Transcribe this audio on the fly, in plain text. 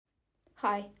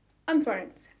Hi, I'm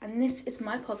Florence, and this is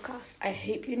my podcast. I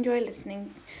hope you enjoy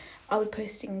listening. I'll be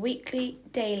posting weekly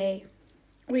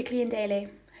and daily.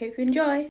 Hope you enjoy.